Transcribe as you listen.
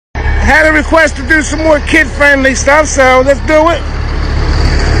had a request to do some more kid-friendly stuff, so let's do it.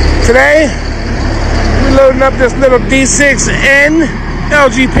 Today, we're loading up this little D6N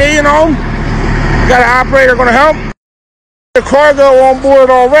LGP, you know. Got an operator gonna help. The cargo on board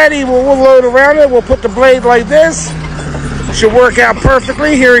already. We'll load around it. We'll put the blade like this. Should work out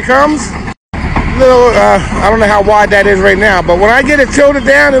perfectly. Here he comes. Little, I don't know how wide that is right now, but when I get it tilted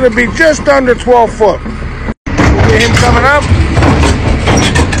down, it'll be just under 12 foot. We'll get him coming up.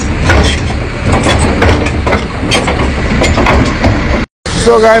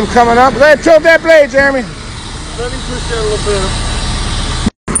 Still got him coming up. Go ahead, tilt that blade, Jeremy. Let him push that a little bit.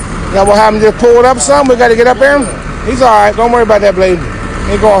 Now we'll have him just pull it up some. We got to get up there. He's all right. Don't worry about that blade.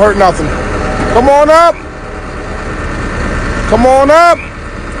 Ain't gonna hurt nothing. Come on up. Come on up.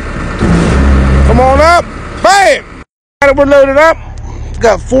 Come on up. Bam! Got it, we're loaded up.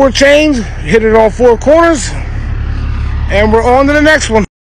 Got 4 chains. Hit it on 4 corners. And we're on to the next one.